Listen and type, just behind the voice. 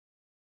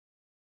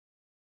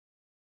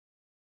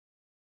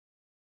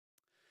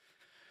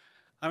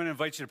I'm going to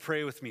invite you to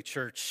pray with me,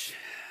 church.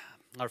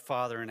 Our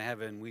Father in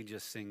heaven, we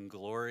just sing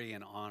glory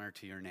and honor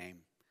to your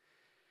name.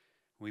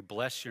 We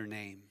bless your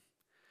name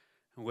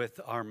with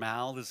our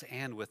mouths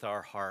and with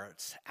our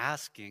hearts,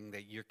 asking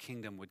that your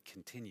kingdom would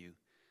continue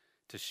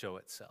to show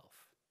itself,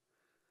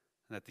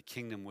 that the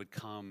kingdom would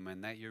come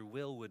and that your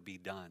will would be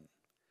done,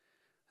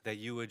 that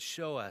you would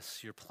show us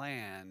your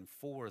plan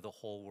for the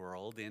whole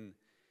world in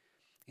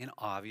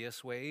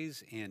obvious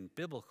ways, in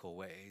biblical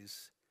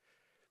ways,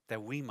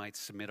 that we might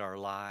submit our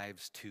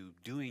lives to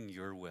doing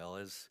your will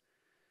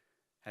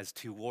as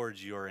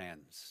towards your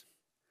ends.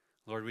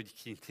 Lord, would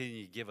you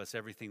continue to give us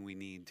everything we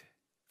need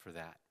for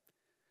that?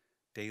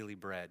 Daily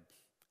bread,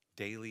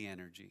 daily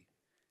energy,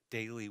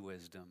 daily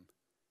wisdom,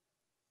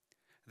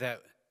 that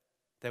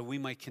we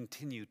might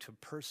continue to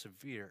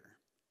persevere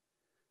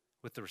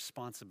with the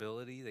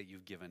responsibility that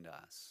you've given to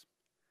us.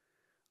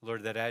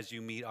 Lord, that as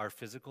you meet our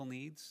physical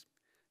needs,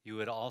 you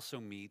would also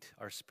meet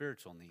our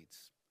spiritual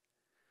needs,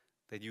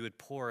 that you would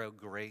pour out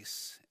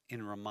grace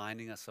in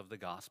reminding us of the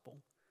gospel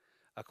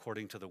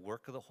according to the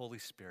work of the Holy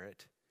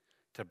Spirit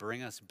to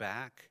bring us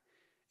back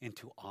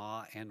into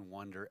awe and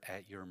wonder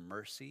at your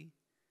mercy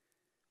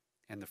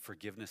and the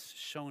forgiveness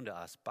shown to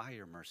us by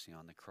your mercy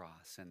on the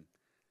cross,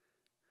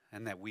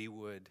 and that we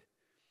would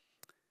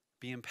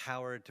be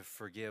empowered to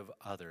forgive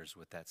others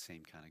with that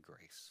same kind of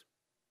grace.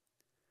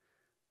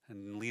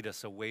 And lead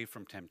us away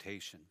from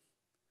temptation.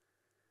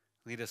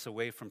 Lead us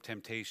away from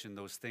temptation,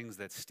 those things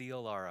that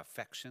steal our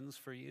affections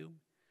for you,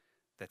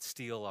 that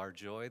steal our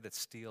joy, that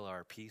steal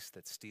our peace,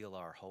 that steal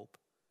our hope,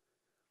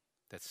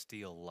 that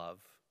steal love.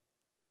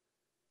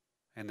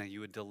 And that you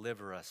would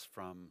deliver us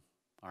from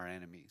our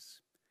enemies.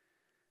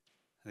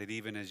 That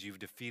even as you've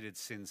defeated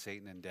sin,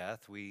 Satan, and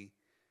death, we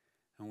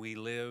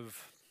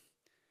live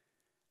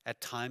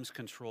at times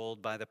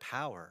controlled by the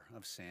power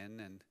of sin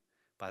and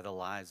by the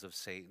lies of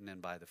Satan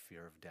and by the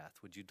fear of death.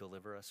 Would you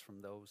deliver us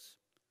from those?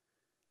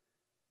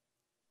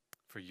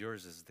 For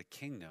yours is the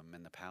kingdom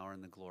and the power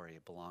and the glory.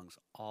 It belongs,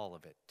 all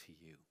of it, to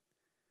you.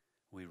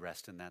 We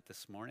rest in that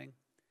this morning,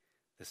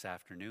 this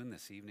afternoon,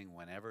 this evening,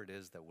 whenever it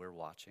is that we're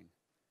watching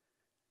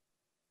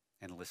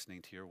and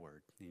listening to your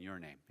word. In your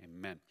name,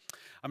 amen.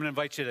 I'm going to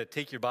invite you to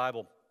take your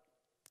Bible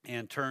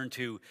and turn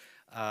to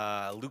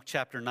Luke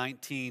chapter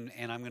 19,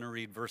 and I'm going to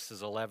read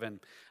verses 11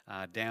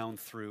 down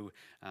through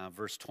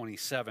verse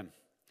 27.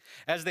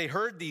 As they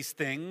heard these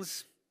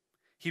things,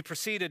 he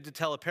proceeded to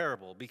tell a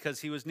parable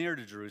because he was near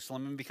to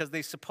Jerusalem and because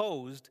they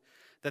supposed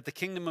that the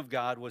kingdom of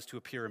God was to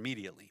appear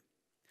immediately.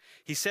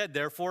 He said,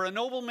 therefore, a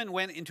nobleman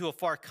went into a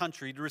far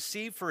country to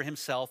receive for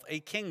himself a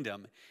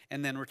kingdom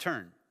and then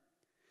return.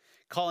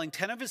 Calling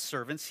 10 of his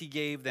servants, he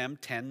gave them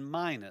 10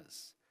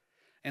 minas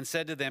and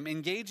said to them,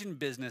 engage in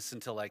business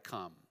until I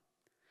come.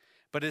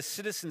 But his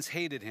citizens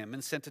hated him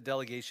and sent a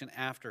delegation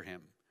after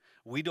him.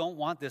 We don't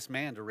want this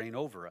man to reign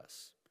over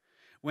us.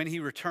 When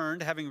he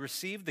returned, having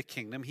received the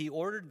kingdom, he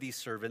ordered these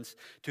servants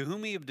to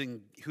whom he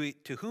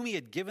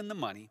had given the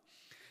money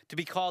to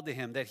be called to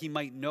him, that he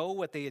might know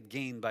what they had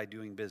gained by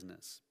doing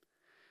business.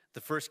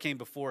 The first came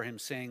before him,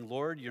 saying,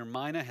 Lord, your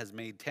mina has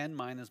made 10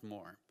 minas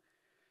more.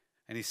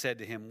 And he said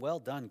to him, well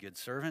done, good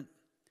servant,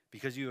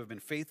 because you have been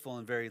faithful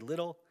in very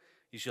little,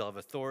 you shall have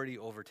authority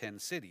over 10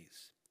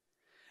 cities.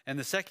 And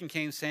the second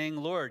came, saying,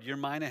 Lord, your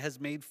mina has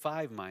made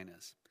 5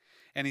 minas.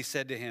 And he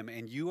said to him,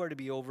 and you are to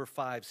be over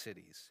 5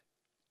 cities.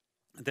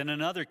 Then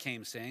another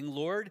came, saying,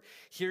 Lord,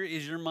 here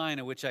is your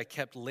mina, which I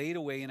kept laid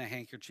away in a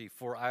handkerchief,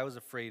 for I was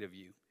afraid of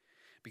you.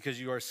 Because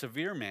you are a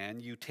severe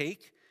man, you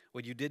take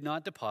what you did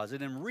not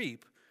deposit and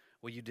reap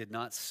what you did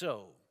not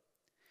sow.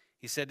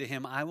 He said to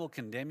him, I will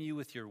condemn you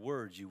with your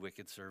words, you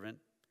wicked servant.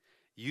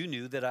 You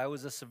knew that I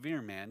was a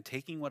severe man,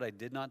 taking what I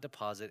did not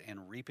deposit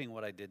and reaping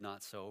what I did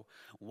not sow.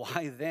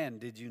 Why then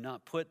did you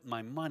not put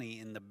my money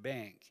in the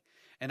bank?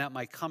 And at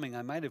my coming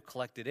I might have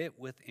collected it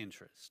with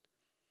interest.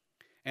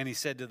 And he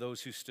said to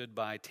those who stood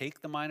by,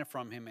 take the mina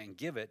from him and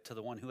give it to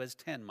the one who has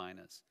 10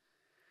 minas.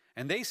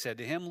 And they said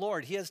to him,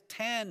 Lord, he has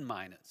 10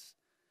 minas.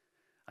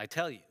 I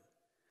tell you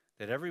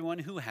that everyone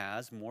who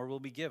has, more will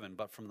be given,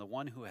 but from the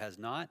one who has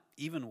not,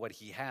 even what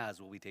he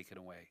has will be taken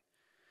away.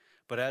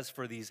 But as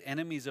for these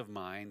enemies of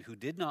mine who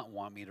did not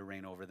want me to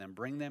reign over them,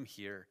 bring them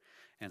here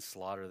and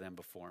slaughter them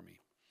before me.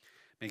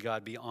 May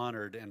God be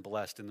honored and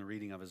blessed in the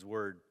reading of his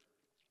word.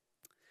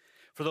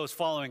 For those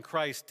following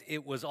Christ,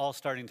 it was all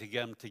starting to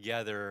come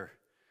together.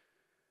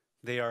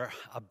 They are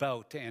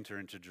about to enter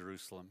into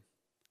Jerusalem.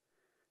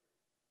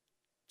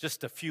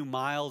 Just a few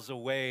miles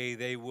away,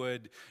 they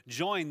would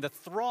join the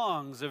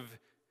throngs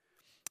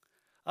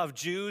of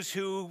Jews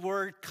who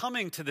were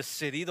coming to the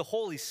city, the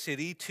holy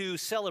city, to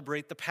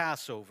celebrate the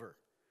Passover.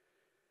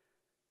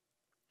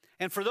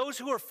 And for those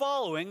who were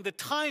following, the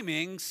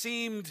timing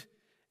seemed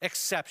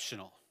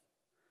exceptional.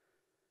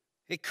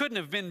 It couldn't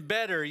have been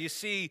better. You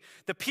see,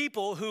 the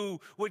people who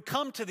would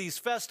come to these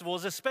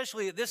festivals,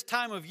 especially at this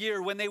time of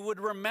year, when they would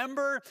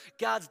remember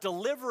God's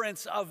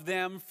deliverance of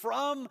them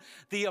from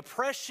the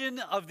oppression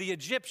of the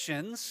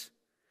Egyptians,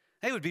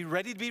 they would be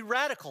ready to be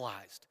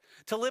radicalized,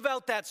 to live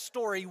out that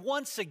story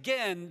once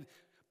again,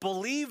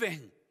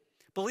 believing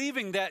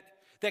that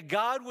that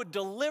God would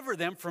deliver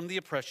them from the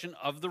oppression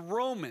of the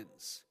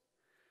Romans.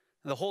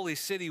 The holy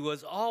city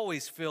was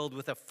always filled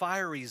with a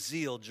fiery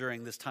zeal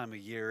during this time of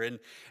year. And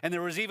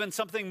there was even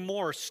something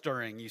more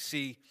stirring. You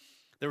see,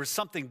 there was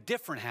something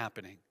different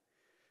happening.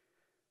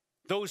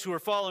 Those who were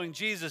following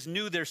Jesus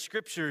knew their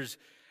scriptures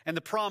and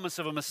the promise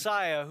of a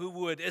Messiah who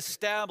would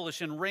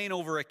establish and reign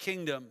over a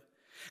kingdom.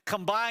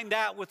 Combine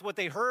that with what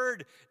they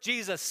heard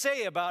Jesus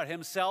say about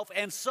himself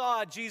and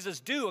saw Jesus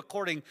do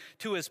according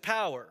to his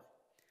power.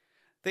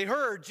 They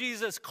heard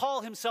Jesus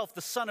call himself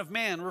the Son of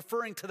Man,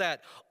 referring to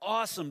that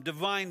awesome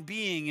divine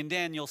being in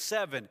Daniel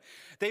 7.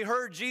 They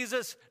heard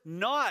Jesus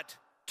not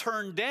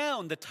turn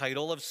down the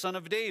title of Son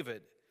of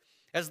David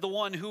as the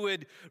one who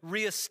would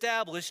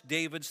reestablish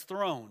David's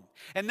throne.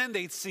 And then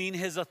they'd seen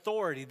his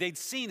authority. They'd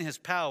seen his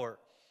power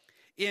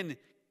in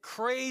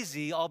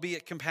crazy,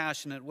 albeit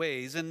compassionate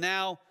ways. And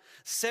now,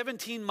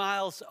 17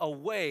 miles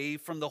away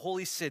from the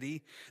holy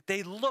city,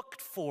 they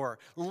looked for,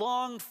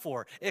 longed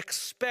for,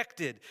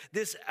 expected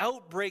this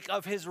outbreak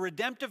of his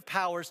redemptive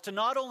powers to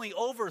not only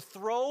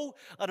overthrow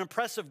an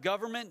oppressive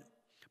government,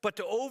 but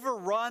to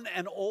overrun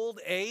an old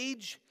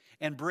age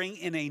and bring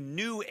in a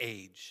new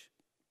age.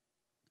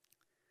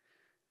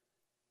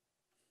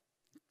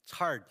 It's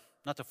hard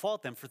not to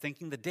fault them for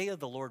thinking the day of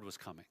the Lord was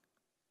coming.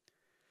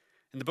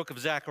 In the book of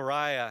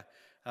Zechariah,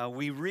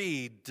 we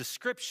read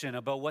description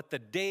about what the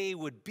day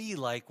would be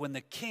like when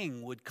the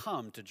king would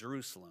come to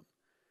Jerusalem.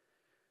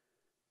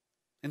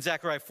 In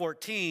Zechariah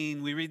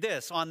 14, we read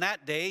this: on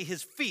that day,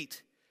 his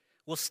feet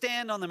will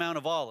stand on the Mount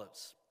of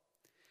Olives,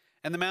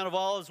 and the Mount of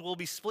Olives will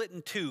be split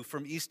in two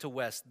from east to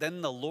west.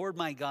 Then the Lord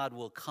my God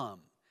will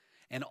come,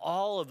 and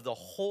all of the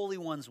holy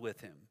ones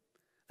with him,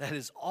 that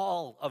is,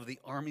 all of the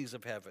armies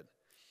of heaven.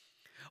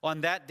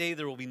 On that day,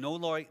 there will be no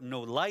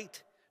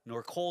light,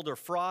 nor cold or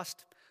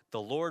frost. The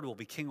Lord will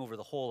be king over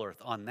the whole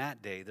earth. On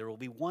that day, there will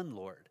be one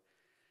Lord,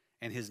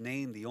 and his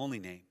name the only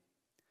name.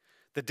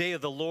 The day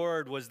of the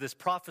Lord was this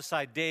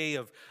prophesied day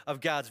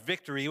of God's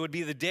victory. It would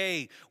be the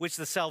day which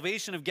the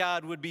salvation of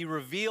God would be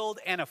revealed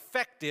and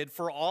effected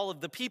for all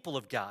of the people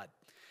of God.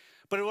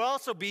 But it would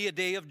also be a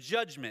day of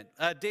judgment,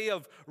 a day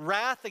of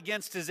wrath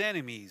against his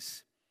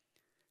enemies.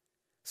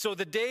 So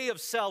the day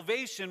of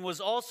salvation was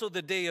also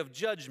the day of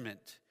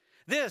judgment.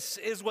 This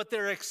is what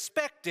they're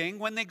expecting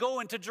when they go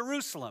into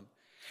Jerusalem.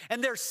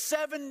 And they're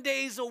 7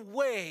 days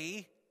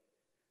away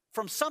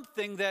from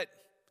something that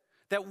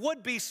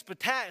would be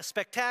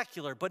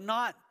spectacular, but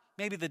not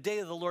maybe the day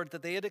of the Lord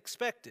that they had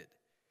expected.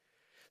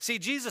 See,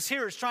 Jesus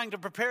here is trying to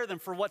prepare them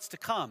for what's to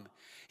come.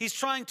 He's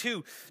trying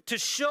to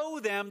show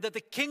them that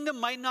the kingdom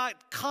might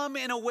not come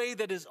in a way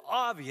that is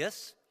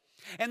obvious,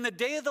 and the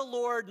day of the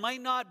Lord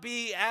might not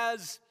be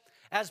as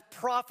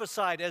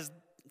prophesied as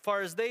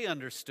far as they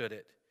understood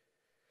it.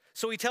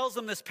 So he tells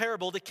them this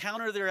parable to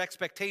counter their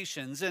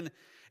expectations, and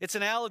it's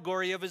an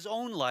allegory of his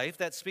own life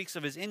that speaks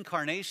of his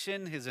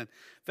incarnation, his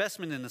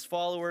investment in his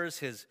followers,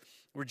 his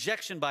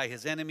rejection by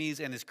his enemies,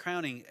 and his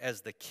crowning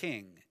as the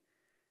king.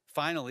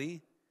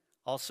 Finally,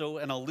 also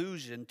an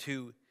allusion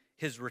to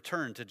his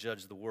return to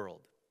judge the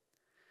world.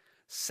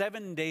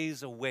 7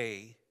 days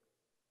away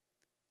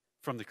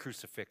from the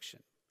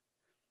crucifixion.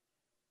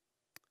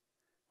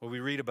 What we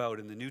read about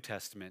in the New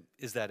Testament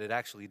is that it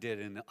actually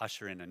did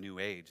usher in a new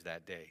age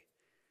that day.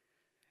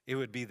 It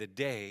would be the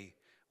day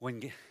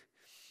when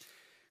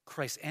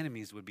Christ's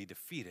enemies would be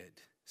defeated,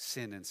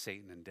 sin and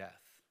Satan and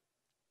death.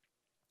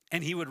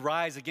 And he would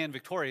rise again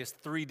victorious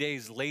 3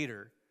 days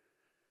later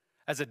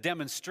as a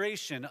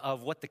demonstration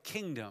of what the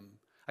kingdom,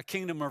 a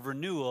kingdom of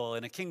renewal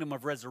and a kingdom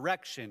of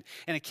resurrection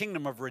and a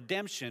kingdom of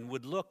redemption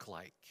would look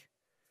like.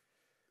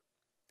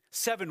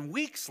 7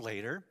 weeks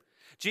later,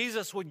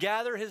 Jesus would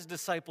gather his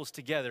disciples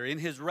together in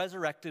his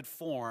resurrected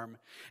form,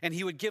 and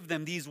he would give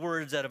them these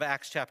words out of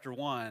Acts chapter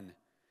 1. It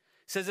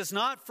says, it's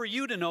not for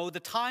you to know the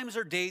times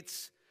or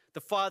dates the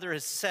Father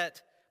has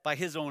set by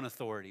his own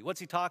authority. What's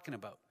he talking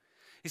about?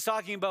 He's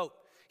talking about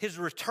his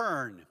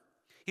return.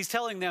 He's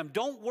telling them,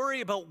 don't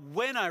worry about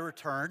when I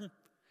return.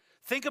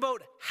 Think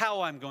about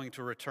how I'm going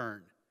to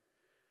return.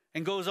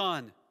 And goes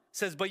on,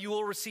 says, but you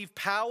will receive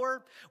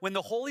power when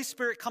the Holy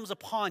Spirit comes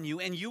upon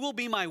you, and you will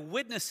be my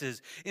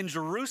witnesses in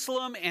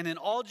Jerusalem and in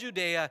all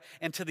Judea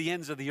and to the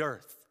ends of the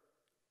earth.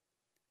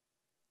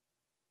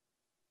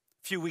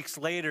 A few weeks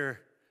later,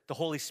 the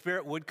Holy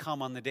Spirit would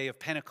come on the day of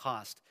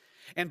Pentecost.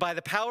 And by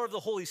the power of the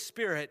Holy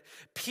Spirit,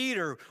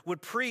 Peter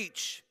would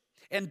preach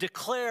and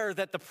declare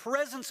that the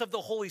presence of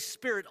the Holy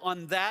Spirit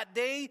on that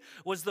day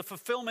was the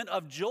fulfillment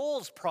of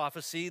Joel's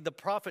prophecy, the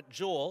prophet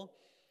Joel,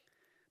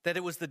 that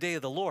it was the day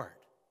of the Lord.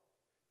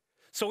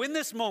 So in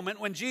this moment,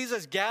 when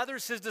Jesus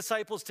gathers his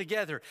disciples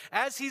together,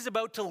 as he's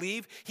about to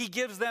leave, he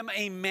gives them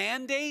a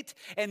mandate,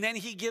 and then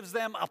he gives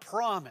them a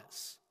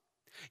promise.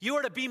 You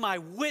are to be my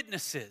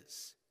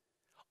witnesses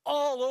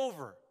all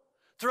over,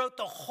 throughout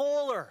the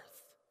whole earth.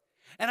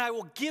 And I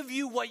will give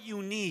you what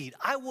you need.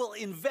 I will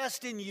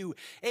invest in you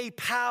a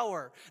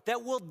power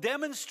that will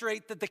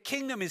demonstrate that the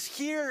kingdom is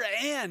here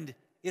and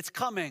it's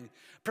coming,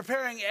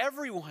 preparing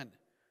everyone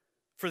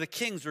for the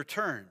king's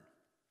return.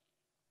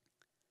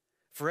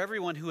 For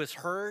everyone who has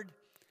heard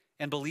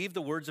and believe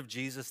the words of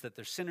Jesus that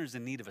they're sinners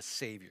in need of a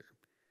Savior,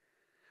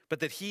 but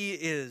that he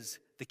is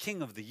the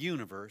King of the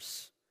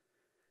universe,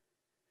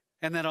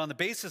 and that on the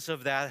basis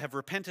of that have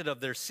repented of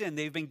their sin,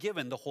 they've been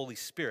given the Holy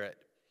Spirit.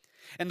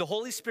 And the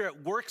Holy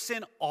Spirit works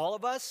in all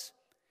of us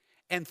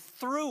and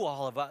through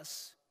all of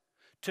us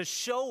to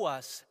show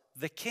us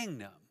the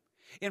kingdom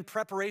in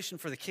preparation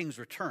for the King's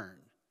return.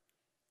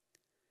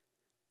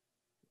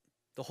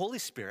 The Holy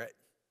Spirit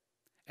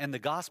and the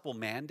gospel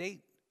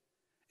mandate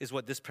is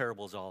what this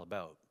parable is all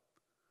about.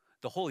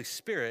 The Holy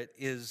Spirit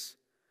is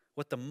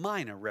what the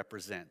mina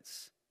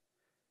represents.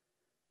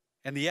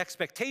 And the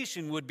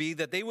expectation would be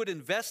that they would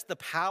invest the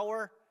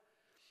power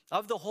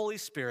of the Holy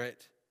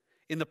Spirit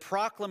in the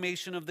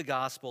proclamation of the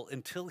gospel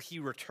until he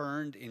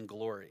returned in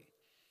glory.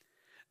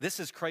 This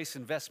is Christ's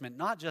investment,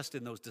 not just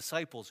in those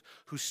disciples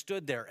who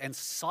stood there and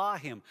saw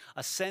him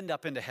ascend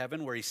up into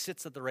heaven where he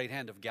sits at the right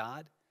hand of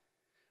God,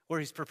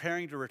 where he's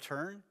preparing to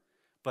return,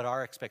 but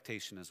our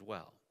expectation as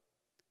well.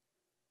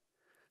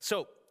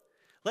 So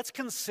let's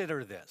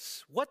consider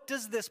this. What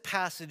does this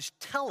passage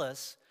tell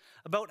us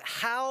about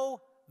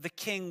how the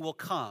King will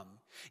come?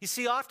 You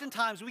see,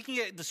 oftentimes we can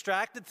get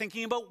distracted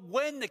thinking about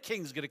when the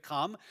King's going to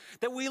come,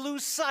 that we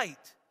lose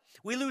sight.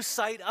 We lose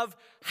sight of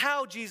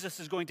how Jesus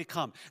is going to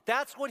come.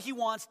 That's what he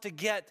wants to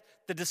get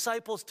the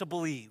disciples to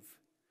believe.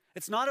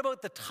 It's not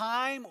about the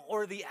time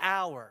or the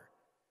hour.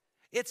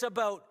 It's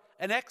about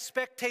an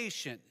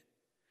expectation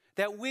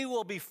that we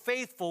will be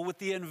faithful with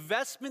the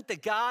investment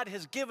that God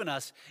has given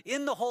us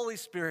in the Holy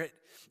Spirit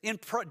in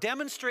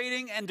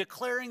demonstrating and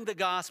declaring the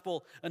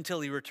gospel until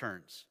he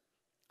returns.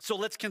 So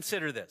let's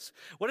consider this.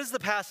 What does the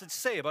passage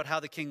say about how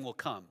the King will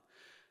come?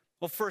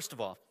 Well, first of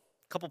all,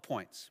 a couple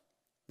points.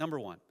 Number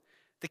one,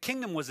 the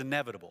kingdom was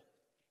inevitable.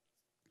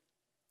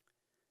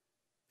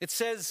 It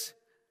says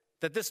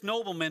that this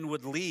nobleman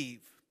would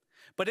leave,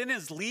 but in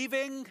his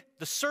leaving,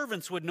 the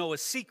servants would know a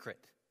secret,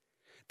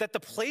 that the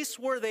place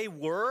where they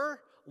were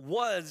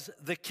was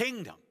the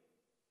kingdom,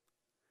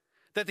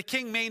 that the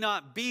king may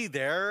not be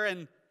there,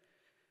 and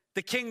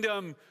the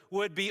kingdom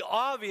would be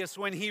obvious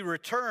when he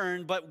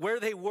returned, but where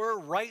they were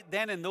right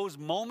then in those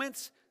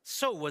moments,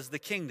 so was the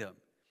kingdom.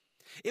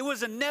 It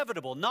was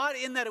inevitable, not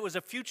in that it was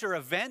a future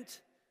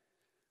event,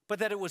 but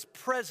that it was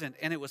present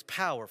and it was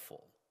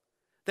powerful,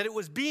 that it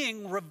was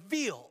being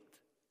revealed.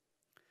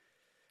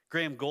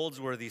 Graham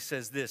Goldsworthy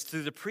says this: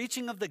 through the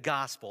preaching of the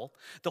gospel,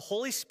 the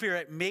Holy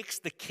Spirit makes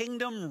the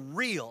kingdom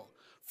real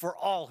for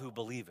all who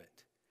believe it.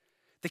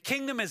 The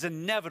kingdom is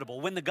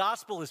inevitable. When the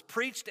gospel is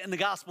preached and the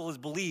gospel is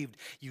believed,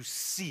 you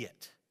see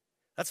it.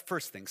 That's the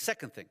first thing.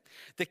 Second thing,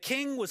 the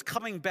king was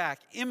coming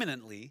back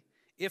imminently,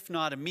 if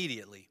not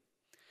immediately.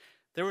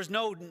 There was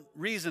no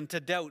reason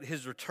to doubt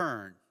his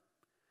return.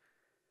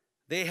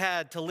 They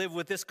had to live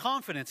with this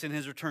confidence in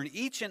his return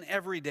each and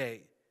every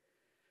day,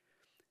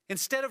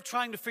 instead of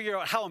trying to figure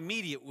out how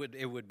immediate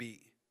it would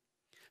be.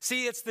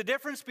 See, it's the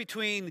difference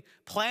between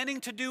planning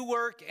to do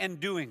work and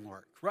doing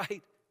work,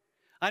 right?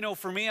 I know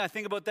for me, I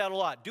think about that a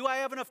lot. Do I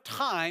have enough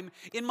time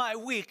in my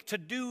week to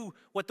do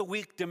what the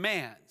week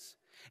demands?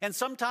 And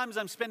sometimes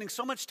I'm spending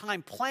so much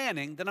time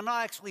planning that I'm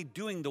not actually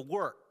doing the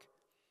work.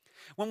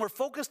 When we're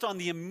focused on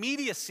the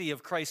immediacy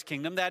of Christ's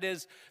kingdom, that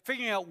is,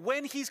 figuring out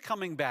when he's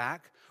coming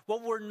back,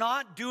 what we're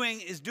not doing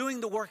is doing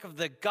the work of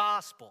the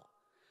gospel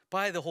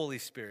by the Holy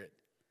Spirit.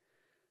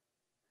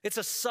 It's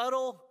a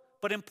subtle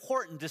but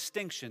important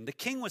distinction. The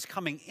king was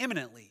coming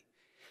imminently.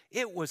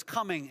 It was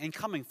coming and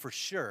coming for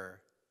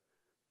sure.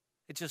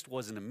 It just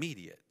wasn't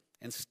immediate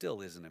and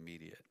still isn't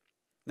immediate.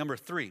 Number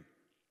three,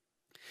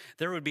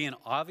 there would be an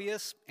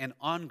obvious and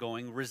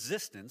ongoing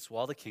resistance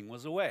while the king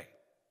was away.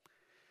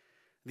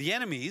 The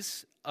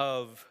enemies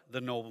of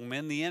the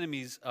nobleman, the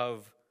enemies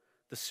of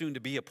the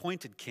soon-to-be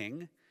appointed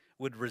king,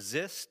 would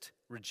resist,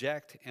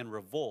 reject, and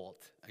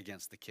revolt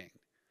against the king.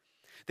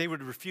 They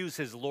would refuse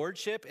his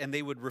lordship, and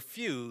they would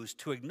refuse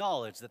to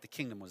acknowledge that the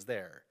kingdom was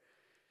there.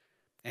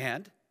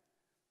 And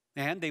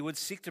they would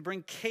seek to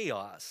bring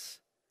chaos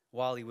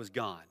while he was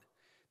gone,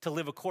 to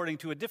live according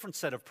to a different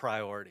set of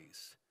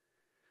priorities,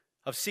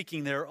 of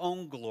seeking their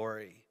own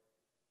glory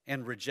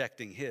and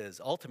rejecting his.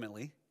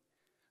 Ultimately,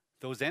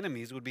 those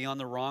enemies would be on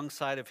the wrong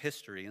side of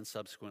history and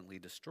subsequently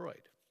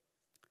destroyed.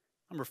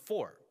 Number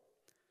four,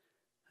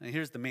 and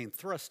here's the main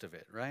thrust of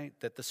it, right?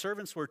 That the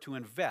servants were to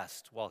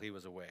invest while he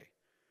was away.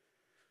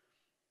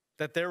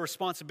 That their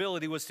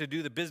responsibility was to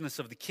do the business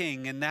of the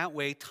king, and that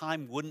way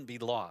time wouldn't be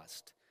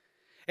lost.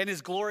 And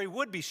his glory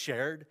would be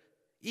shared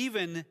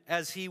even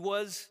as he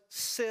was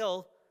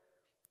still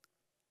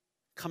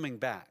coming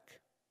back,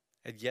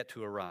 had yet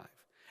to arrive.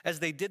 As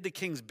they did the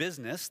king's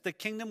business, the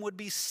kingdom would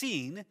be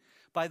seen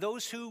by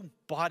those who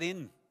bought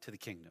into the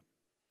kingdom.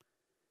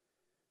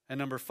 And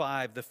number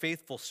five, the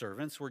faithful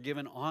servants were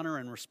given honor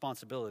and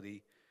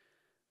responsibility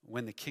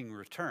when the king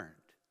returned.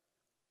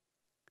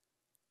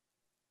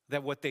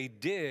 That what they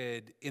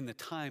did in the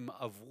time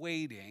of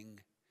waiting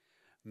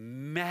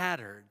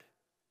mattered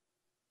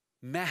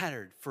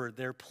for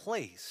their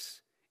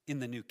place in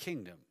the new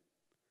kingdom.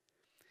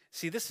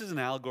 See, this is an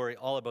allegory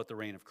all about the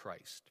reign of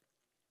Christ.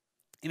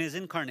 In his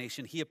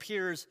incarnation, he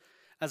appears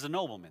as a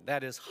nobleman,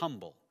 that is,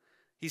 humble.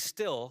 He's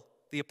still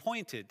the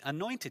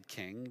anointed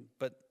king,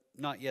 but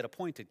not yet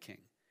appointed king.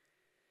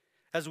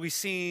 As we've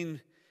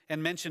seen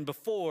and mentioned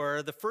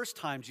before, the first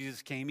time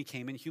Jesus came, he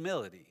came in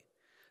humility.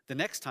 The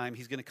next time,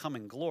 he's going to come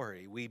in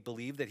glory. We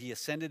believe that he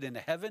ascended into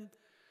heaven,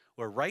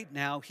 where right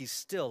now he's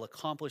still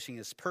accomplishing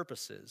his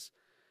purposes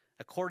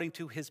according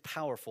to his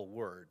powerful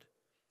word.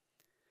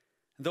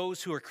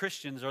 Those who are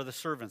Christians are the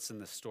servants in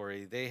this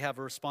story. They have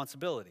a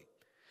responsibility.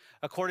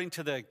 According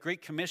to the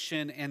Great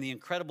Commission and the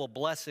incredible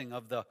blessing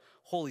of the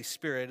Holy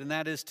Spirit, and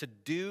that is to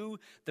do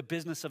the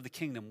business of the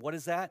kingdom. What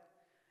is that?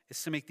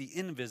 It's to make the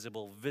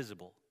invisible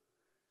visible.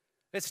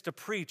 It's to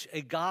preach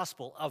a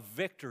gospel of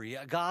victory,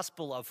 a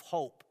gospel of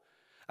hope,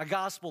 a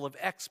gospel of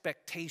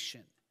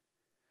expectation,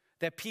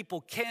 that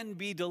people can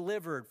be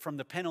delivered from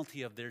the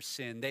penalty of their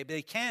sin.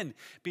 They can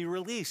be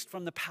released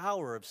from the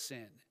power of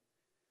sin.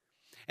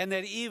 And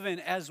that even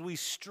as we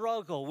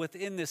struggle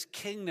within this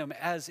kingdom,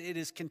 as it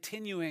is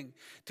continuing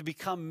to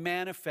become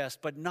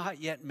manifest, but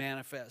not yet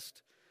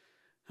manifest,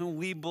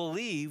 we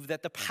believe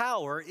that the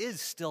power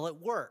is still at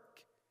work.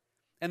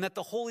 And that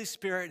the Holy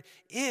Spirit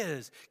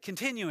is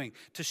continuing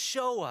to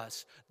show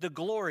us the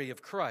glory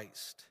of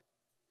Christ.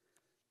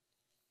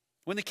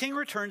 When the king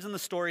returns in the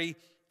story,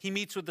 he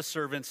meets with the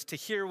servants to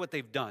hear what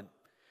they've done.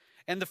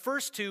 And the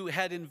first two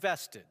had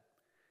invested.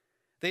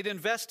 They'd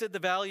invested the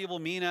valuable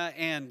mina,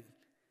 and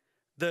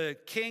the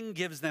king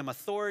gives them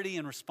authority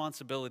and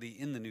responsibility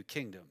in the new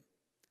kingdom.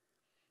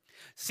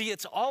 See,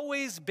 it's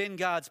always been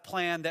God's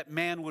plan that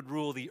man would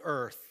rule the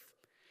earth.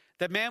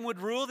 That man would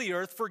rule the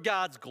earth for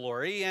God's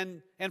glory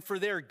and for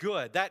their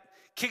good. That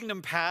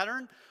kingdom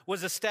pattern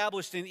was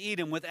established in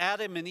Eden, with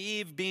Adam and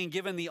Eve being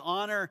given the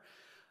honor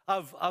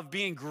of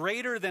being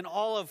greater than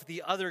all of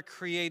the other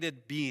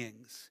created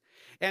beings,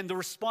 and the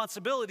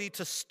responsibility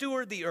to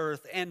steward the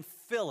earth and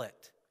fill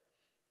it,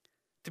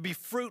 to be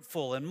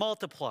fruitful and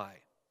multiply.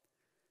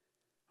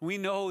 We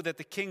know that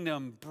the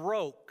kingdom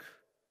broke,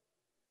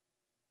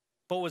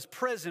 but was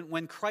present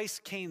when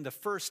Christ came the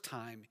first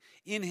time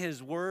in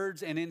his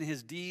words and in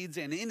his deeds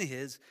and in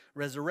his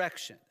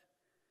resurrection.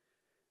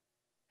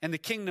 And the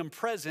kingdom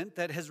present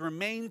that has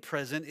remained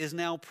present is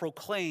now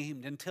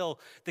proclaimed until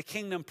the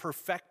kingdom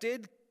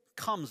perfected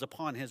comes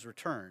upon his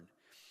return.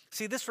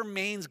 See, this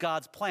remains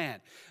God's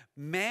plan.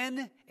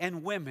 Men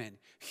and women,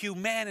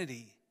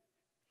 humanity,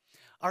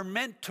 are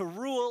meant to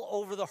rule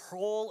over the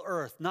whole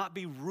earth, not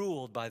be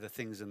ruled by the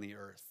things in the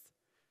earth.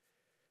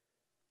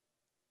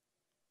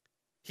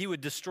 He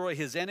would destroy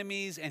his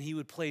enemies, and he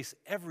would place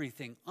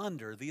everything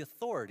under the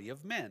authority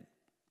of men. And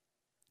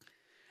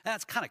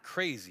that's kind of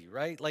crazy,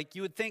 right? Like,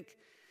 you would think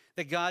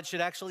that God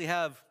should actually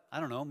have, I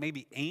don't know,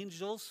 maybe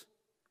angels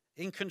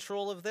in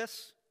control of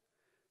this?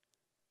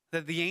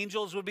 That the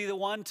angels would be the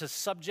one to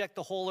subject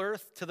the whole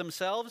earth to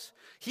themselves?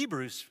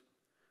 Hebrews,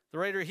 the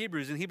writer of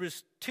Hebrews, in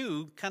Hebrews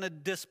 2, kind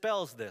of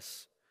dispels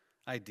this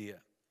idea.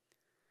 It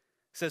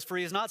says, "For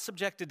he is not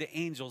subjected to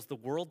angels, the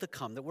world to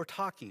come that we're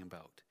talking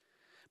about.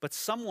 But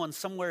someone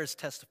somewhere has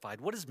testified,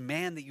 what is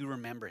man that you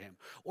remember him?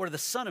 Or the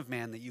son of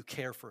man that you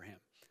care for him?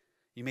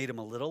 You made him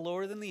a little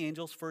lower than the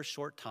angels for a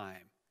short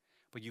time,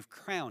 but you've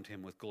crowned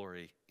him with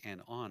glory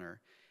and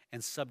honor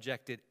and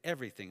subjected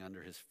everything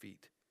under his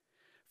feet.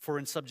 For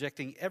in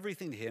subjecting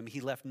everything to him, he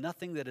left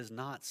nothing that is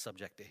not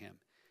subject to him.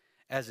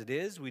 As it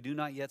is, we do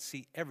not yet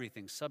see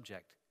everything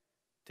subject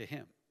to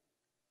him."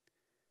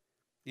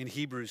 In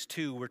Hebrews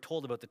 2, we're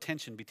told about the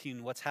tension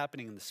between what's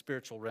happening in the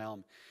spiritual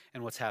realm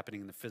and what's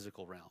happening in the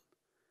physical realm.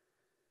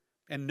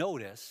 And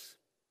notice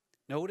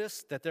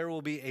that there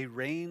will be a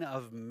reign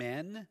of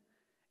men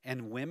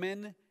and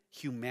women,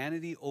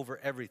 humanity over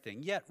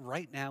everything. Yet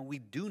right now we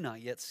do not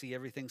yet see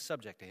everything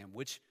subject to him,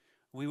 which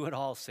we would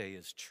all say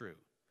is true.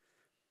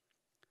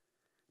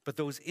 But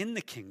those in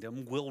the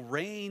kingdom will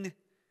reign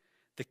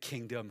the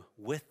kingdom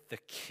with the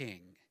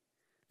king.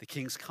 The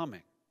king's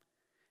coming.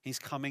 He's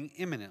coming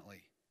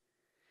imminently.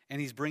 And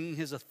he's bringing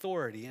his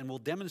authority, and will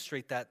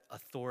demonstrate that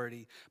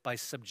authority by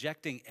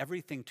subjecting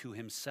everything to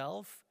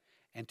himself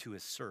and to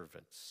his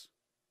servants.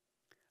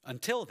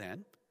 Until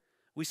then,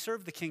 we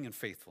serve the king in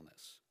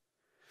faithfulness.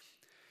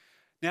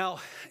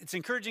 Now, it's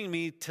encouraging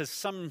me to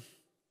some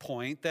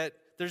point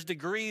that there's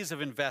degrees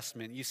of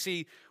investment. You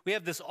see, we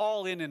have this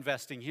all-in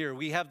investing here.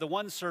 We have the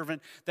one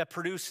servant that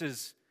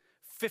produces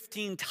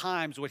 15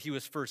 times what he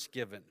was first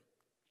given.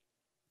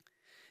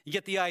 You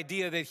get the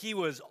idea that he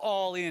was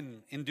all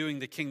in doing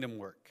the kingdom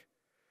work.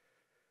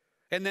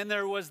 And then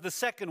there was the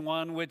second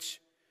one,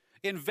 which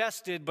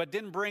invested but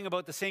didn't bring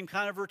about the same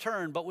kind of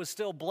return, but was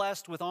still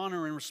blessed with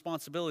honor and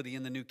responsibility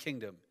in the new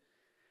kingdom.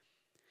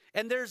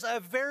 And there's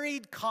a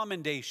varied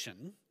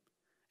commendation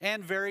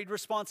and varied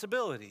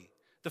responsibility.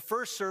 The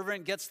first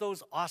servant gets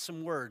those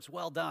awesome words,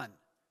 "Well done."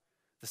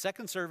 The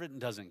second servant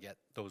doesn't get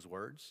those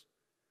words.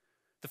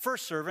 The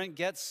first servant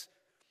gets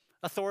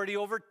authority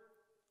over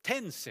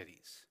 10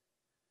 cities.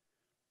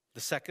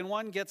 The second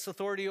one gets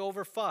authority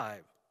over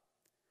 5.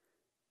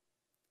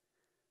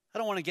 I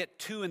don't want to get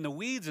too in the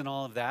weeds and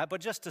all of that, but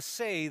just to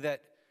say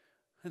that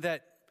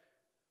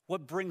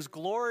what brings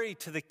glory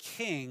to the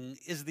king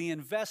is the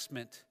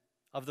investment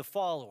of the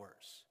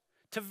followers,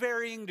 to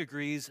varying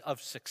degrees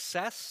of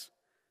success.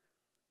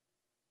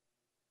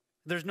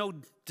 There's no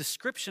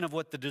description of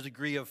what the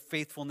degree of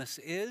faithfulness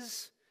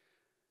is.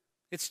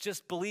 It's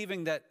just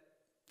believing that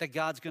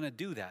God's going to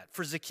do that.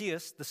 For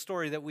Zacchaeus, the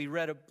story that we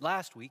read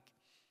last week,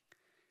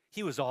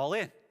 he was all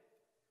in.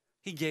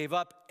 He gave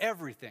up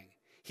everything.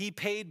 He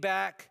paid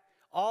back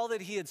all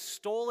that he had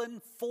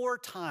stolen 4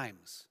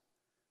 times.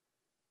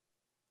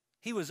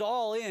 He was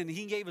all in.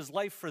 He gave his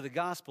life for the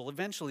gospel,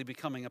 eventually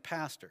becoming a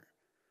pastor.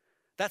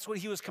 That's what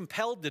he was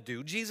compelled to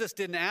do. Jesus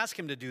didn't ask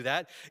him to do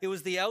that. It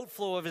was the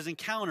outflow of his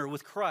encounter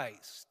with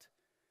Christ.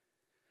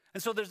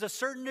 And so there's a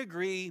certain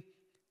degree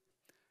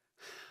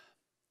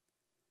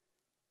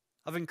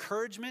of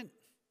encouragement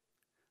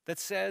that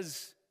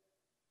says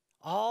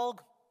all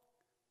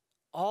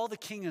the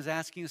King is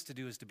asking us to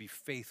do is to be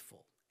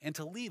faithful and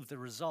to leave the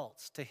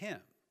results to him.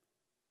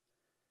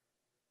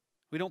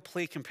 We don't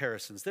play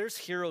comparisons. There's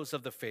heroes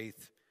of the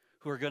faith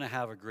who are going to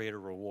have a greater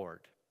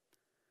reward.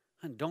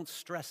 And don't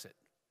stress it.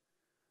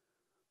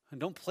 And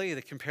don't play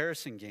the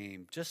comparison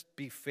game. Just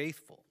be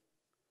faithful.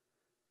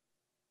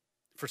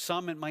 For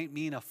some, it might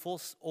mean a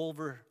full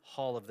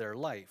overhaul of their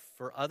life.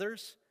 For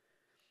others,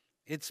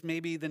 it's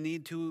maybe the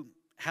need to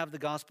have the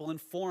gospel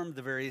inform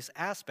the various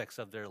aspects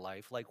of their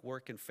life, like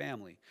work and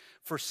family.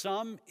 For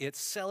some, it's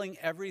selling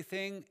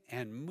everything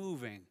and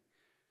moving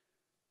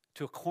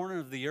to a corner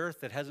of the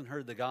earth that hasn't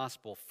heard the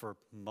gospel. For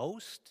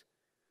most,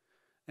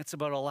 it's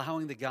about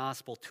allowing the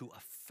gospel to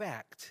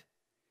affect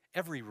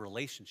every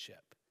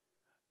relationship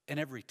and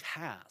every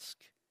task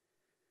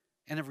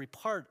and every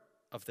part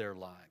of their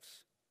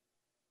lives.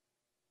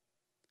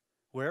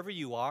 Wherever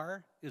you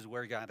are is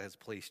where God has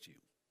placed you.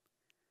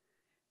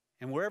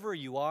 And wherever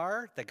you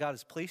are that God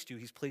has placed you,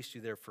 he's placed you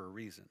there for a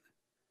reason.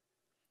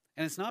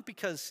 And it's not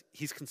because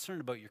he's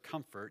concerned about your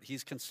comfort.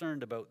 He's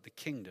concerned about the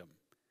kingdom.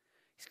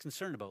 He's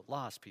concerned about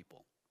lost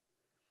people.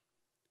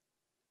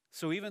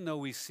 So even though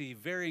we see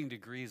varying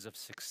degrees of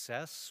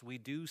success, we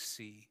do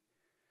see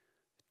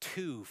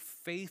 2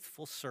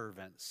 faithful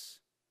servants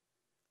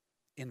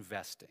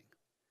investing.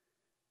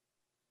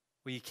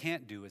 What you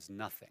can't do is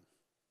nothing.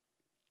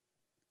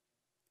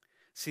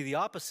 See, the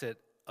opposite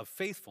of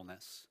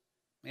faithfulness,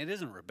 it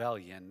isn't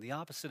rebellion. The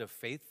opposite of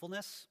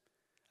faithfulness,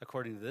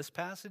 according to this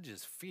passage,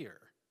 is fear.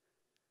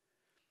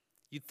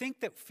 You'd think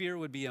that fear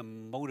would be a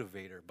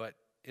motivator, but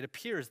it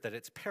appears that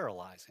it's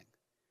paralyzing.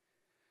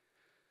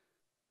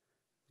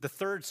 The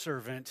third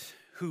servant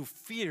who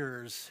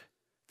fears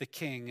the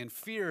king and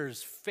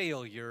fears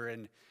failure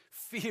and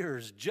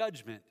fears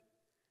judgment,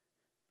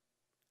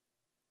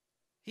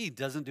 he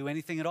doesn't do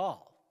anything at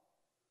all.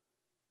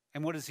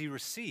 And what does he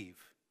receive?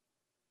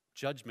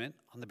 Judgment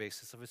on the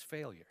basis of his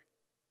failure.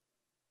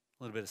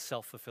 A little bit of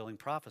self-fulfilling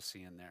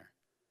prophecy in there.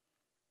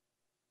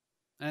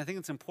 And I think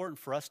it's important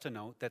for us to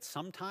note that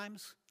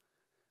sometimes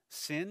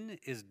sin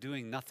is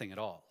doing nothing at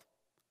all.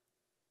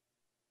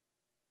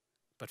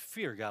 But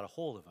fear got a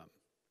hold of him.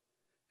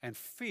 And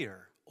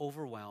fear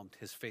overwhelmed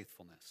his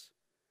faithfulness.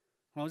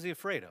 What was he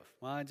afraid of?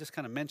 Well, I just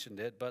kind of mentioned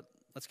it, but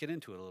let's get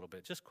into it a little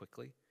bit, just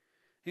quickly.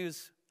 He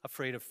was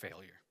afraid of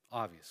failure,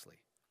 obviously.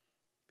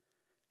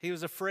 He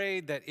was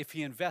afraid that if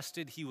he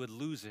invested, he would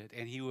lose it,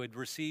 and he would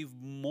receive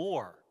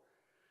more.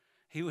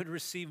 He would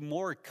receive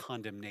more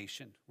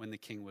condemnation when the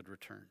king would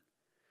return.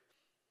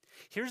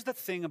 Here's the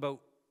thing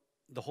about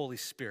the Holy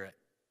Spirit.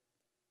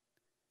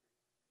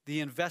 The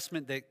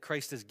investment that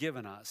Christ has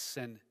given us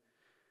and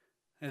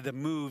that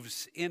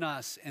moves in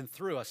us and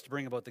through us to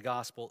bring about the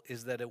gospel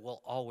is that it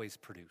will always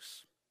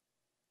produce.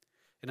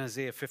 In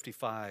Isaiah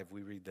 55,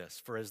 we read this,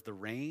 "For as the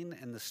rain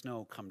and the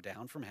snow come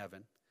down from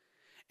heaven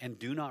and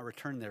do not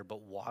return there,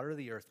 but water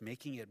the earth,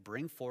 making it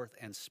bring forth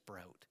and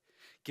sprout,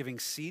 giving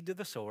seed to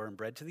the sower and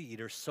bread to the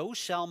eater, so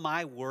shall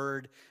my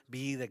word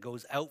be that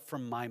goes out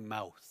from my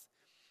mouth.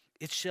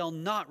 It shall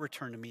not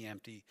return to me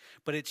empty,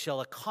 but it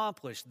shall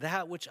accomplish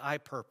that which I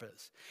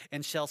purpose,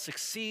 and shall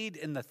succeed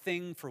in the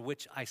thing for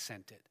which I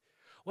sent it."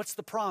 What's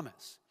the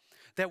promise?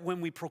 That when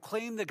we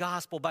proclaim the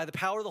gospel by the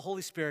power of the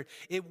Holy Spirit,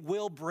 it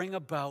will bring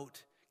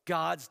about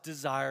God's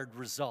desired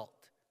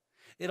result.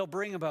 It'll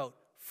bring about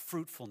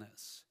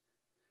fruitfulness.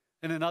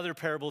 In another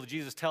parable that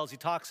Jesus tells, he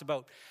talks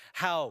about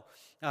how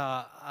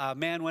a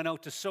man went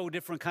out to sow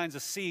different kinds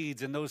of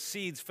seeds, and those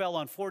seeds fell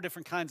on 4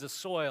 different kinds of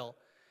soil.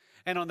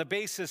 And on the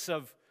basis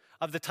of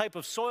the type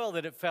of soil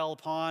that it fell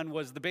upon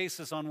was the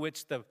basis on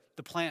which the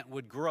plant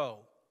would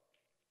grow.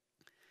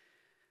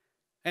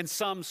 And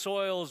some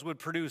soils would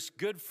produce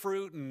good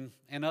fruit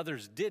and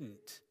others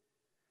didn't.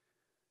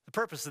 The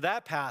purpose of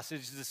that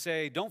passage is to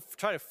say, don't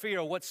try to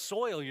figure out what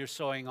soil you're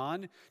sowing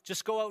on.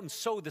 Just go out and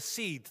sow the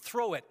seed.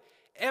 Throw it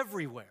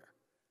everywhere.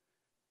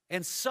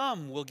 And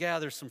some will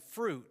gather some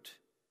fruit.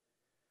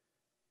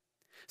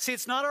 See,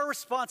 it's not our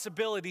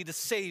responsibility to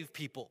save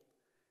people.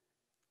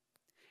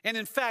 And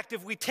in fact,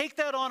 if we take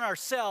that on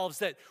ourselves,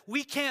 that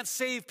we can't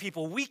save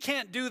people, we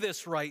can't do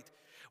this right,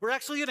 we're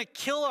actually going to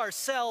kill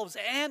ourselves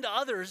and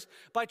others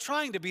by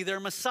trying to be their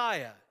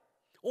Messiah.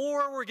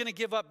 Or we're going to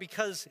give up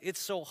because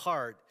it's so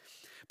hard.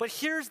 But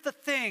here's the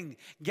thing.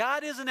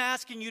 God isn't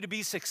asking you to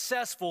be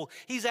successful.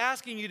 He's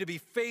asking you to be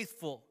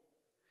faithful.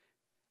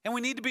 And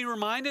we need to be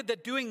reminded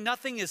that doing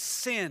nothing is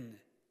sin.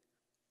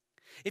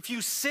 If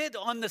you sit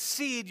on the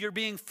seed, you're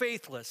being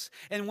faithless.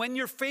 And when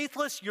you're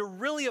faithless, you're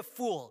really a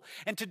fool.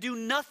 And to do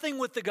nothing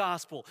with the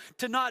gospel,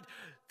 to not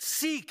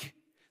seek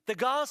the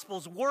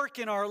gospel's work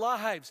in our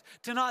lives,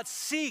 to not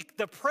seek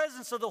the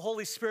presence of the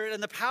Holy Spirit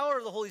and the power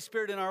of the Holy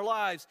Spirit in our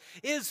lives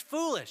is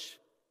foolish.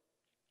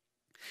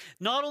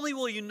 Not only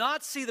will you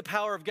not see the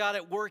power of God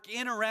at work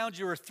in, around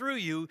you, or through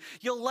you,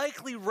 you'll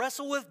likely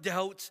wrestle with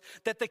doubts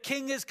that the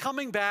king is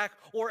coming back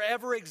or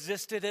ever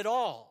existed at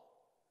all.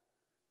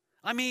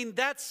 I mean,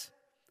 that's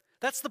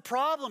the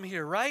problem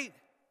here, right?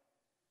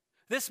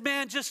 This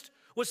man just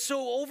was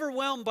so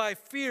overwhelmed by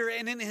fear,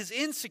 and in his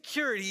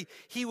insecurity,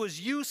 he was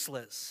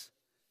useless.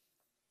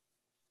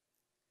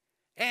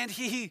 And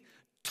he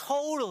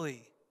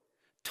totally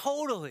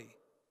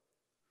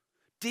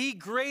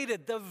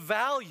degraded the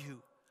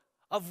value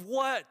of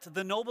what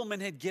the nobleman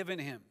had given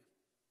him.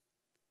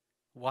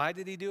 Why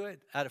did he do it?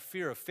 Out of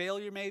fear of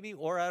failure, maybe,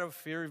 or out of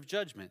fear of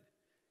judgment.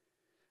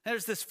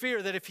 There's this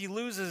fear that if he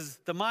loses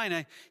the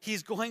mine,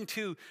 he's going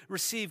to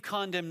receive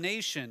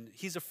condemnation.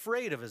 He's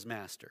afraid of his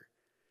master.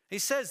 He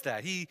says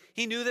that. He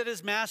knew that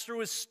his master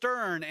was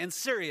stern and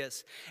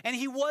serious, and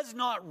he was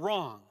not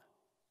wrong.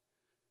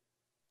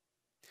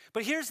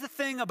 But here's the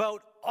thing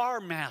about our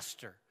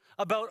master,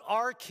 about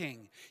our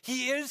king.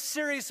 He is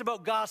serious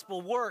about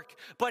gospel work,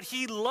 but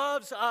he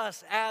loves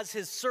us as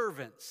his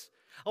servants.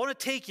 I want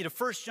to take you to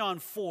 1 John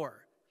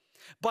 4.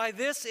 By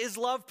this is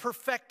love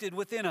perfected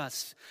within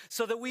us,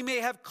 so that we may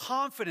have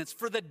confidence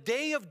for the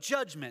day of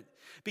judgment,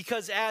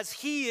 because as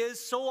he is,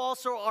 so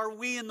also are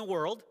we in the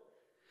world.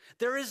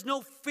 There is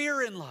no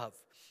fear in love,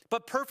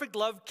 but perfect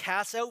love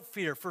casts out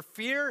fear, for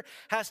fear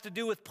has to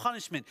do with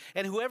punishment,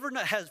 and whoever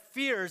has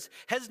fears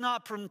has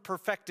not been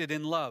perfected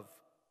in love.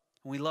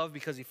 And we love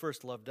because he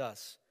first loved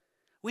us.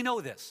 We know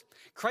this.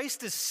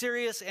 Christ is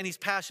serious and he's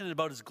passionate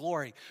about his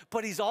glory,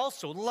 but he's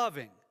also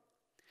loving.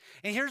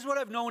 And here's what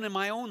I've known in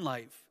my own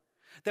life.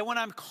 That when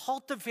I'm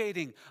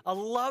cultivating a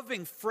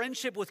loving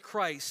friendship with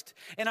Christ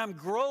and I'm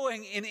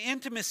growing in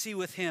intimacy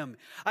with him,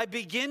 I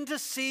begin to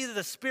see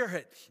the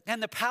Spirit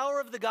and the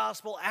power of the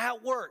gospel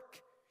at work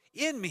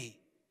in me.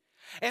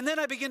 And then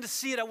I begin to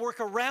see it at work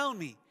around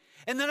me.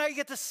 And then I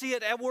get to see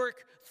it at work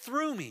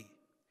through me.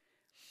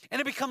 And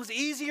it becomes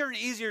easier and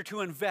easier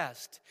to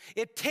invest.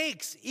 It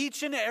takes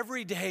each and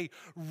every day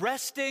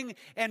resting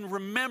and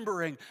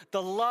remembering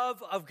the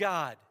love of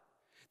God.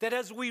 That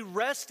as we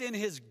rest in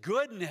his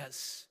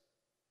goodness,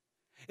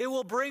 it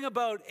will bring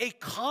about a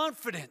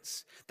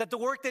confidence that the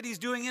work that he's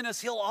doing in us,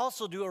 he'll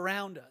also do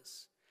around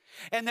us.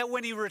 And that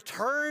when he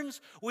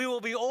returns, we will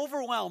be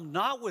overwhelmed,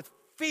 not with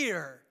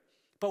fear,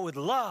 but with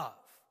love.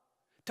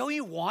 Don't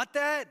you want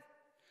that?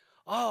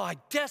 Oh, I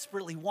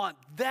desperately want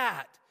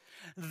that.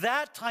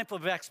 That type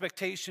of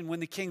expectation when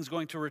the king's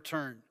going to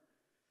return.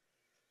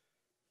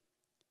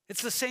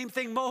 It's the same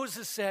thing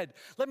Moses said.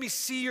 Let me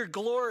see your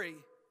glory.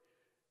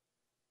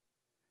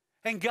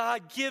 And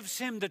God gives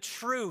him the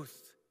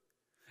truth.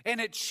 And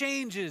it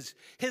changes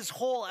his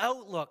whole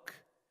outlook.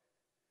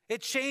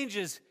 It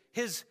changes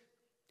his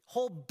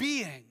whole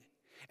being.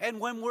 And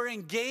when we're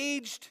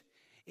engaged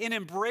in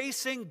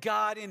embracing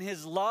God in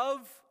his love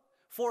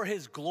for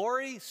his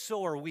glory,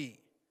 so are we.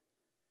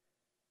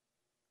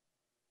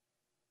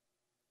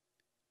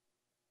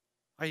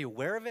 Are you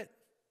aware of it?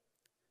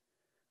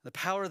 The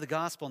power of the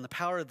gospel and the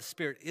power of the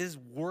Spirit is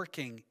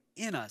working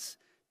in us.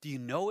 Do you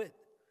know it?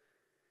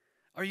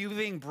 Are you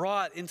being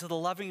brought into the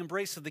loving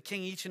embrace of the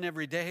King each and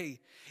every day?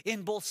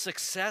 In both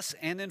success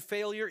and in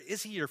failure?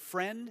 Is he your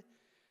friend?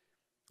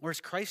 Or is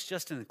Christ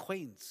just an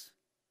acquaintance?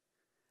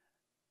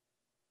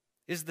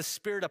 Is the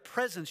Spirit a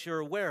presence you're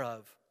aware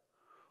of?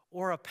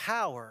 Or a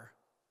power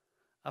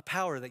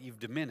that you've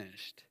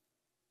diminished?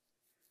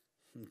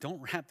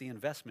 Don't wrap the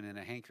investment in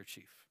a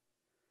handkerchief.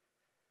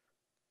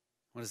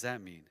 What does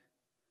that mean?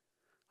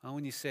 Well,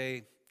 when you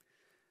say,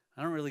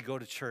 I don't really go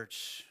to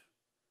church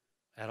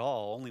at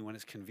all, only when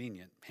it's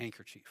convenient,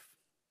 handkerchief.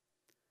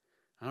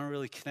 I don't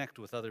really connect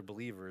with other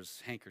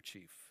believers,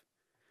 handkerchief.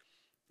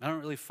 I don't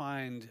really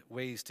find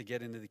ways to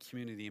get into the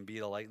community and be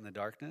a light in the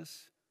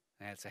darkness,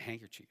 that's a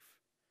handkerchief.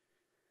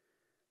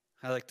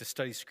 I like to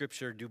study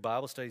scripture, do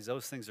Bible studies.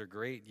 Those things are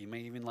great. You may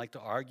even like to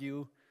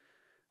argue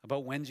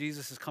about when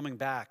Jesus is coming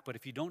back, but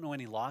if you don't know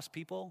any lost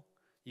people,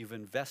 you've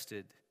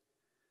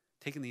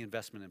taken the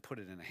investment and put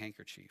it in a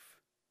handkerchief.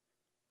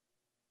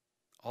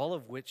 All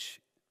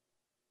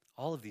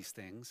of these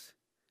things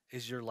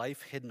is your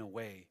life hidden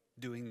away,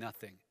 doing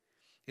nothing.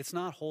 It's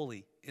not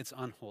holy, it's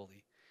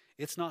unholy.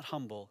 It's not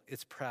humble,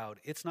 it's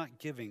proud. It's not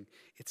giving,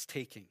 it's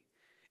taking.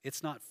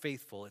 It's not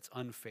faithful, it's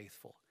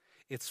unfaithful.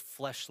 It's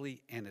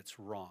fleshly and it's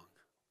wrong.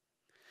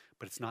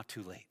 But it's not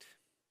too late.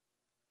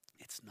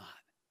 It's not.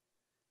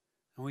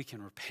 And we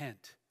can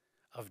repent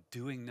of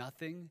doing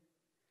nothing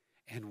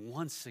and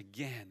once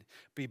again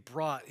be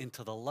brought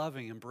into the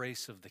loving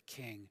embrace of the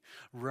King,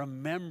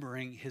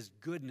 remembering his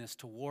goodness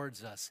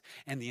towards us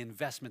and the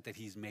investment that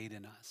he's made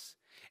in us,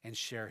 and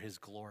share his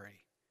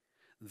glory.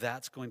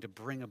 That's going to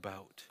bring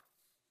about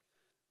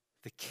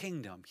the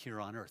kingdom here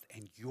on earth,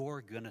 and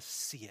you're going to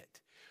see it.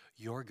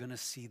 You're going to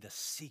see the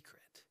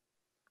secret.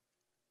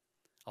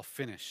 I'll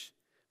finish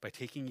by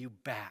taking you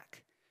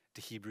back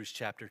to Hebrews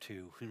chapter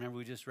 2. Remember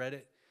we just read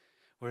it?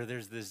 Where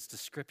there's this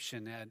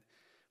description that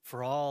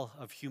for all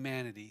of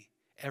humanity,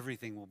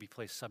 everything will be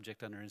placed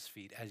subject under his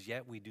feet. As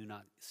yet we do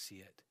not see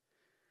it.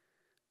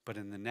 But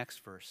in the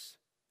next verse,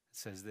 it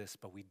says this,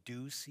 but we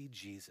do see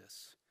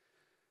Jesus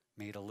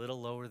made a little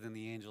lower than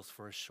the angels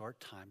for a short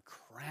time,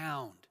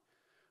 crowned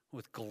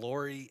with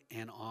glory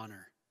and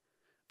honor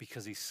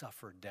because he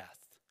suffered death.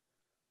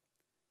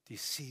 Do you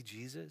see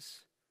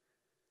Jesus?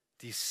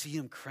 Do you see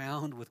him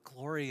crowned with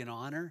glory and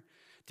honor?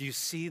 Do you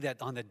see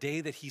that on the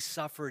day that he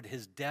suffered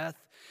his death,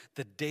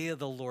 the day of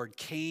the Lord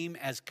came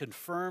as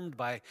confirmed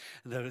by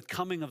the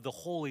coming of the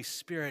Holy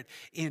Spirit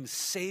in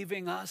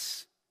saving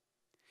us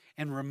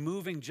and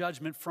removing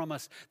judgment from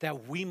us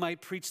that we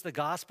might preach the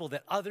gospel,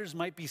 that others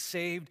might be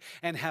saved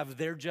and have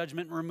their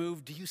judgment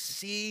removed? Do you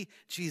see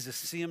Jesus?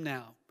 See him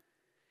now.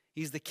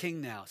 He's the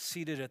King now,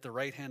 seated at the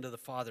right hand of the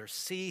Father.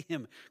 See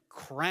him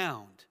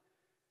crowned,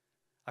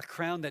 a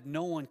crown that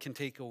no one can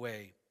take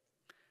away.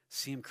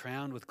 See him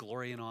crowned with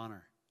glory and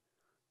honor.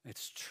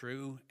 It's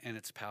true and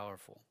it's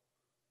powerful.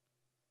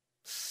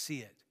 See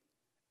it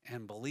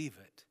and believe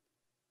it.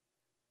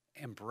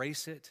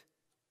 Embrace it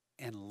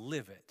and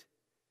live it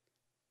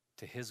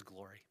to his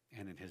glory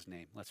and in his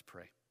name. Let's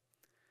pray.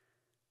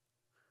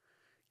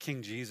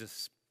 King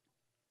Jesus,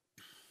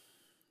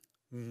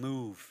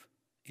 move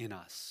in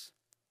us.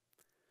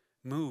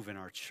 Move in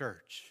our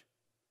church.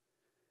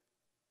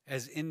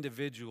 As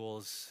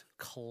individuals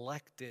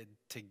collected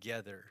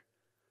together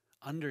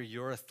under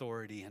your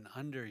authority and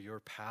under your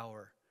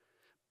power,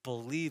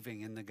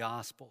 believing in the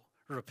gospel,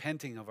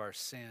 repenting of our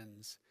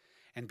sins,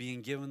 and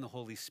being given the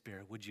Holy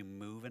Spirit, would you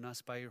move in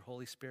us by your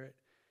Holy Spirit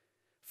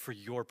for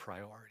your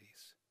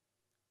priorities?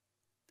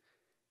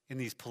 In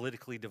these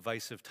politically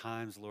divisive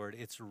times, Lord,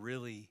 it's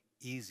really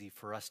easy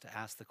for us to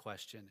ask the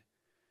question,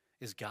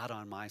 is God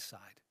on my side?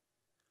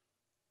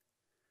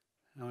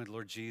 Oh,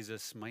 Lord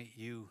Jesus, might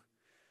you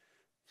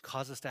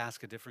cause us to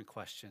ask a different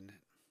question.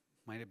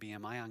 Might it be,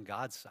 am I on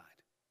God's side?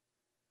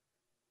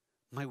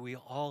 Might we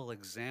all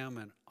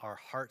examine our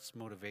heart's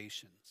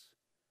motivations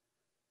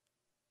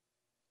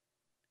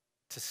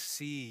to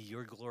see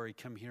your glory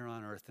come here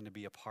on earth and to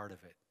be a part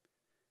of it.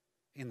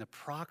 In the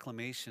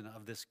proclamation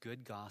of this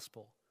good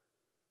gospel,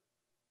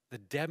 the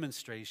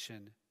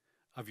demonstration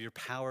of your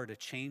power to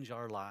change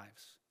our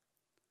lives.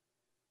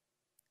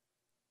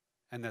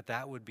 And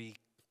that would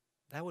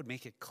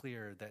make it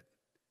clear that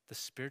the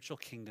spiritual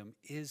kingdom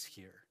is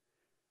here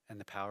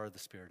and the power of the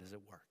Spirit is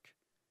at work.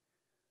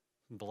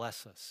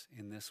 Bless us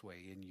in this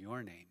way, in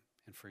your name,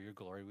 and for your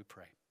glory we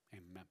pray.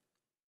 Amen.